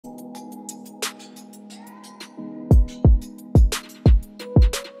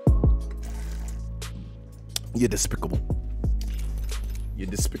You're despicable. You're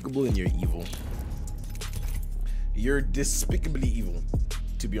despicable and you're evil. You're despicably evil,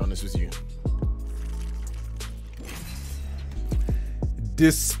 to be honest with you.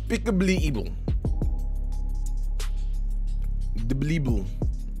 Despicably evil. Debleeble.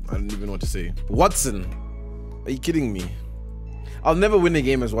 I don't even know what to say. Wattson. Are you kidding me? I'll never win a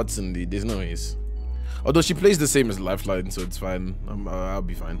game as Wattson, dude. There's no ways. Although she plays the same as Lifeline, so it's fine. I'll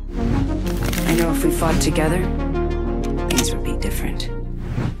be fine. I know if we fought together, things would be different.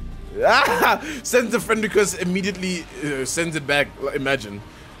 Sends the friend request immediately, sends it back. Imagine.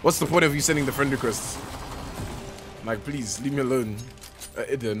 What's the point of you sending the friend request? Like, please, leave me alone.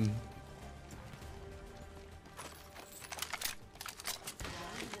 Eden.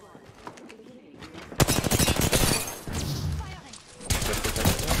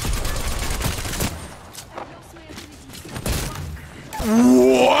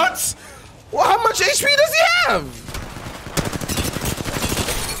 What? Well, how much HP does he have?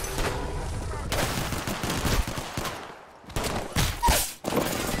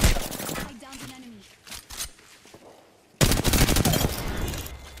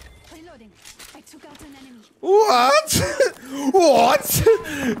 What? What?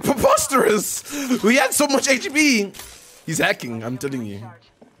 Preposterous! We had so much HP. He's hacking, I'm telling you.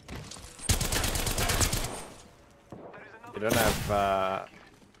 You don't have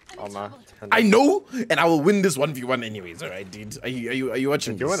armor. I know, and I will win this 1v1 anyways. All right, dude. Are you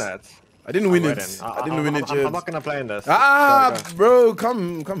watching Did you this? win it? I didn't win it. I didn't win it yet. I'm not gonna play in this. Bro,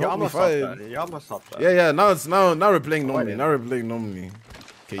 come help me fight. You almost stopped that. Yeah. Now we're playing normally. Now we're playing normally.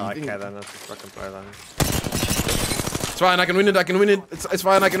 Okay, Okay, then let's just fucking play then. It's fine. I can win it. It's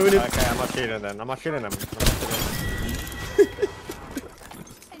fine. I can win it. Okay, I'm not cheating then. I'm not cheating them.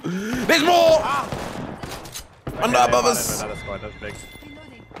 There's more. Under above us. Another squad. That's big.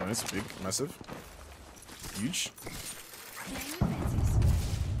 Nice, big, massive, huge.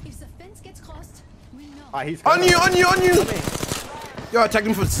 He's On you! Yo, I tagged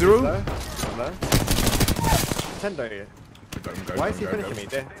him for 0. Hello. Tendo. Why is he finishing me?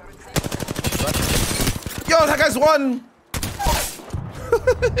 There. Yo, that guy's won!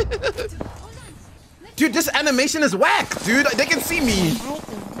 Dude, this animation is whack, dude. They can see me.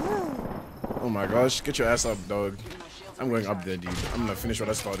 Oh my gosh, get your ass up, dog. I'm going up there, dude. I'm gonna finish what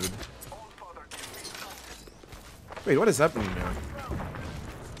I started. Wait, what is happening here?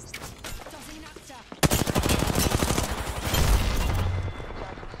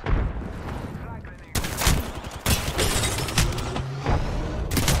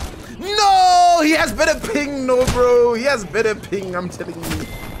 No! He has better ping, no, bro. He has better ping, I'm telling you.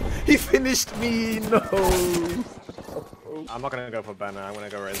 He finished me, no. I'm not gonna go for banner. I'm gonna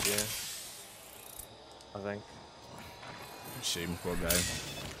go res here. I think. Shame, poor guy.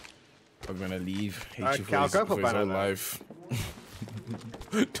 I'm gonna leave. Hate Okay, you for I'll his, go for for his whole banana. life.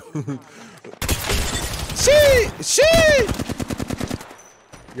 She!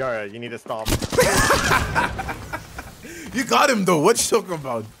 Yo, you need to stop. You got him though. What you talking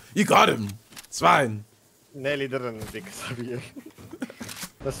about? You got him. It's fine. Nearly didn't because of you.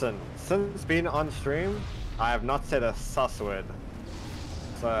 Listen, since being on stream, I have not said a sus word.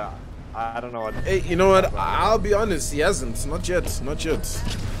 So I don't know what. Hey, you know what? I'll be honest. He hasn't. Not yet. Not yet.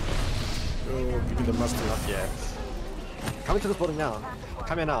 Yo, give me the mustard. Not yet. Come into this building now.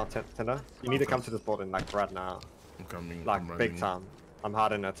 Come here now, Tender. You need to come to this building like right now. I'm coming. Like I'm big running. time. I'm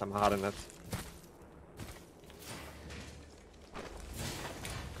hard in it. I'm hard in it.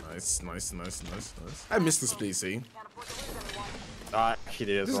 Nice. I missed this place, eh? He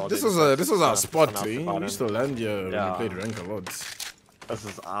did as well. This dude. was our spot, Somehow eh? We spotted. used to land here when Yeah. we played rank a lot. This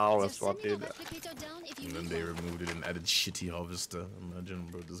is our spot, dude. And then they removed it and added shitty harvester. Imagine,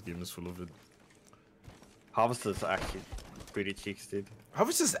 bro, this game is full of it. Harvester's actually pretty cheeks, dude.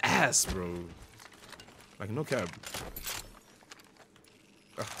 Harvester's ass, bro. Like, no cap.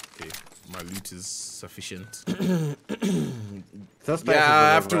 Okay, my loot is sufficient. This place Yeah, I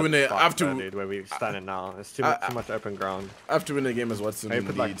is have to win it. I have to. dude, where we're standing now. It's too much open ground. I have to win a game as Wattson. Maybe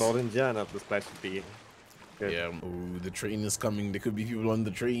put like indeed. buildings, yeah, and this place would be good. Yeah. Oh, the train is coming. There could be people on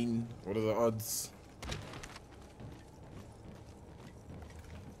the train. What are the odds?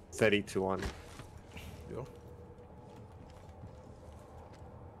 30-1. Yo.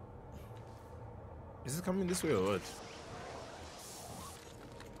 Is it coming this way or what?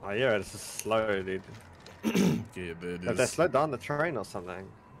 Oh yeah, this is slow, dude. Okay, there it Have they is. slowed down the train or something?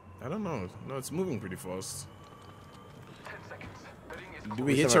 I don't know. No, it's moving pretty fast. Do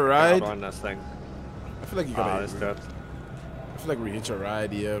We we hitch should a have ride? outrun this thing. I feel like you gotta. Let's do it. I feel like we hitch a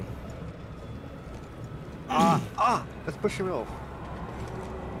ride here. Let's push him off.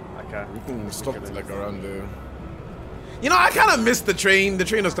 Okay. We can stop like around there. You know, I kind of missed the train. The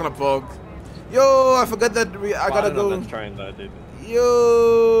train was kind of fogged. Yo, I forgot that I gotta go. On that train though, dude.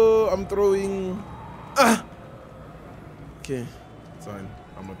 Yo, I'm throwing. Okay, fine.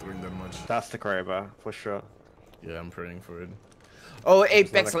 I'm not throwing that much. That's the Kraber, for sure. Yeah, I'm praying for it. Oh,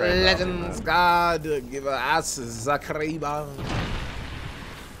 Apex Legends, God, give us Zakreba.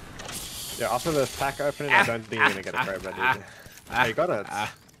 Yeah, after this pack opening, I don't think you're gonna get a Kraber, dude. Oh, you got it.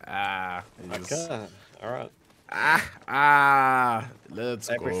 Yes. Okay, alright. Let's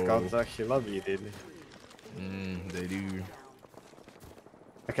Apex go. gods actually love you, dude. They do.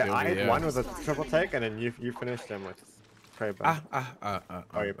 Okay, Yeah, I hit yeah. one with a triple take, and then you finished them with Kraber.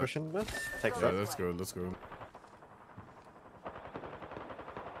 Oh, you're pushing this? Take Yeah, that. let's go, let's go.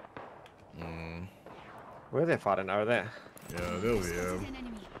 Where are they fighting over there? Yeah, there we are.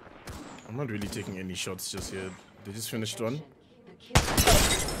 I'm not really taking any shots just yet. They just finished one.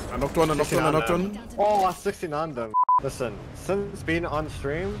 I knocked one, I knocked one, I knocked one. Oh, I 69 them. Listen, since being on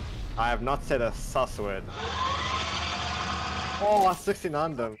stream, I have not said a sus word. Oh, I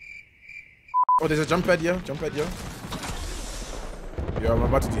 69 them. Oh, there's a jump pad here, jump pad here. Yeah, I'm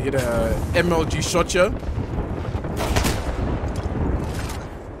about to hit a MLG shot here.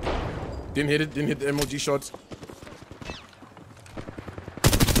 Didn't hit it, didn't hit the MLG shot.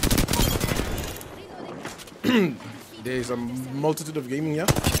 There's a multitude of gaming here.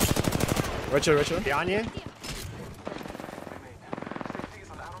 Right here, right here. Behind you?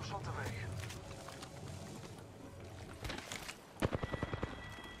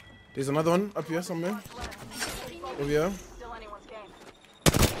 There's another one up here somewhere. Over here.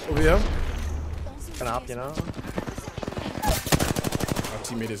 Over here. Can I help you now? Our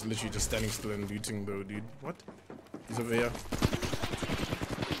teammate is literally just standing still and looting though, dude. What? He's over here.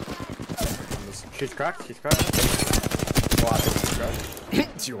 She's cracked, she's cracked. Oh, I think she's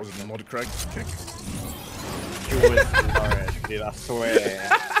cracked. She was not cracked. Okay. She was flourish, dude, I swear.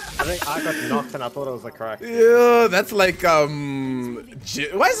 I think I got knocked and I thought it was a crack. Yeah, that's like, why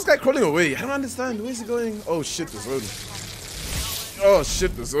is this guy crawling away? I don't understand. Where is he going? Oh shit, the zone. Oh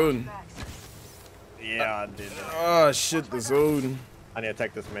shit, the zone. Yeah, I did. Oh shit, the zone. I need to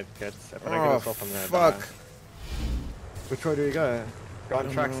take this med kit. If I don't Oh, get myself, I'm gonna fuck. die. Which way do we go? Go on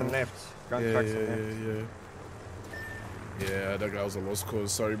tracks and left. Go on Yeah, tracks yeah, and left. yeah. That guy was a lost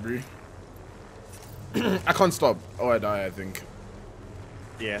cause. Sorry, Bree. I can't stop. Oh, I die, I think.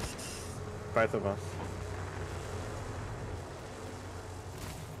 Yes. Both of us.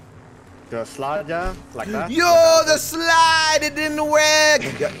 Do a slide, yeah? Like that? Yo, the slide, it didn't work.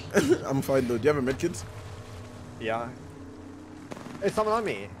 Yeah. I'm fine though. Do you have a medkit? Yeah. Hey, someone on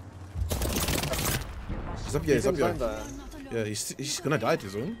me. He's up here, he's up here. There. Yeah, he's gonna die at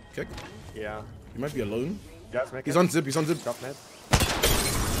his own. Okay. Yeah. He might be alone. Guys, make He's it. on zip, he's on zip. Drop med.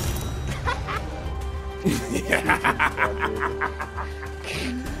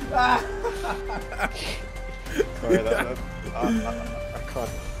 Sorry, I can't.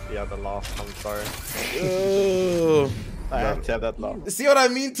 Yeah, the last. I'm sorry. Oh. I have to have that laugh. See what I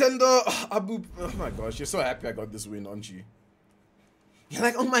mean, Tendo? Abu, oh my gosh, you're so happy I got this win, aren't you? You're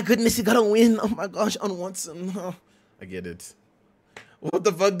like, oh my goodness, you got a win. Oh my gosh, on Wattson. Oh, I get it. What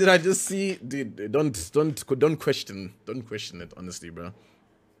the fuck did I just see? Dude, don't question. Don't question it, honestly, bro.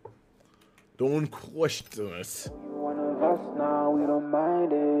 Don't question it. One of us now, we don't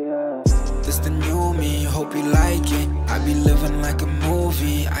mind it, yeah. This the new me, hope you like it. I be living like a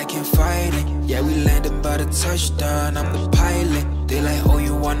movie, I can't fight it. Yeah, we landed by the touchdown, I'm the pilot. They like, oh,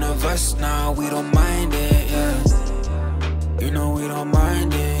 you one of us now, we don't mind it, yeah. You know we don't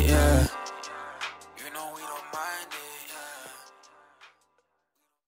mind it.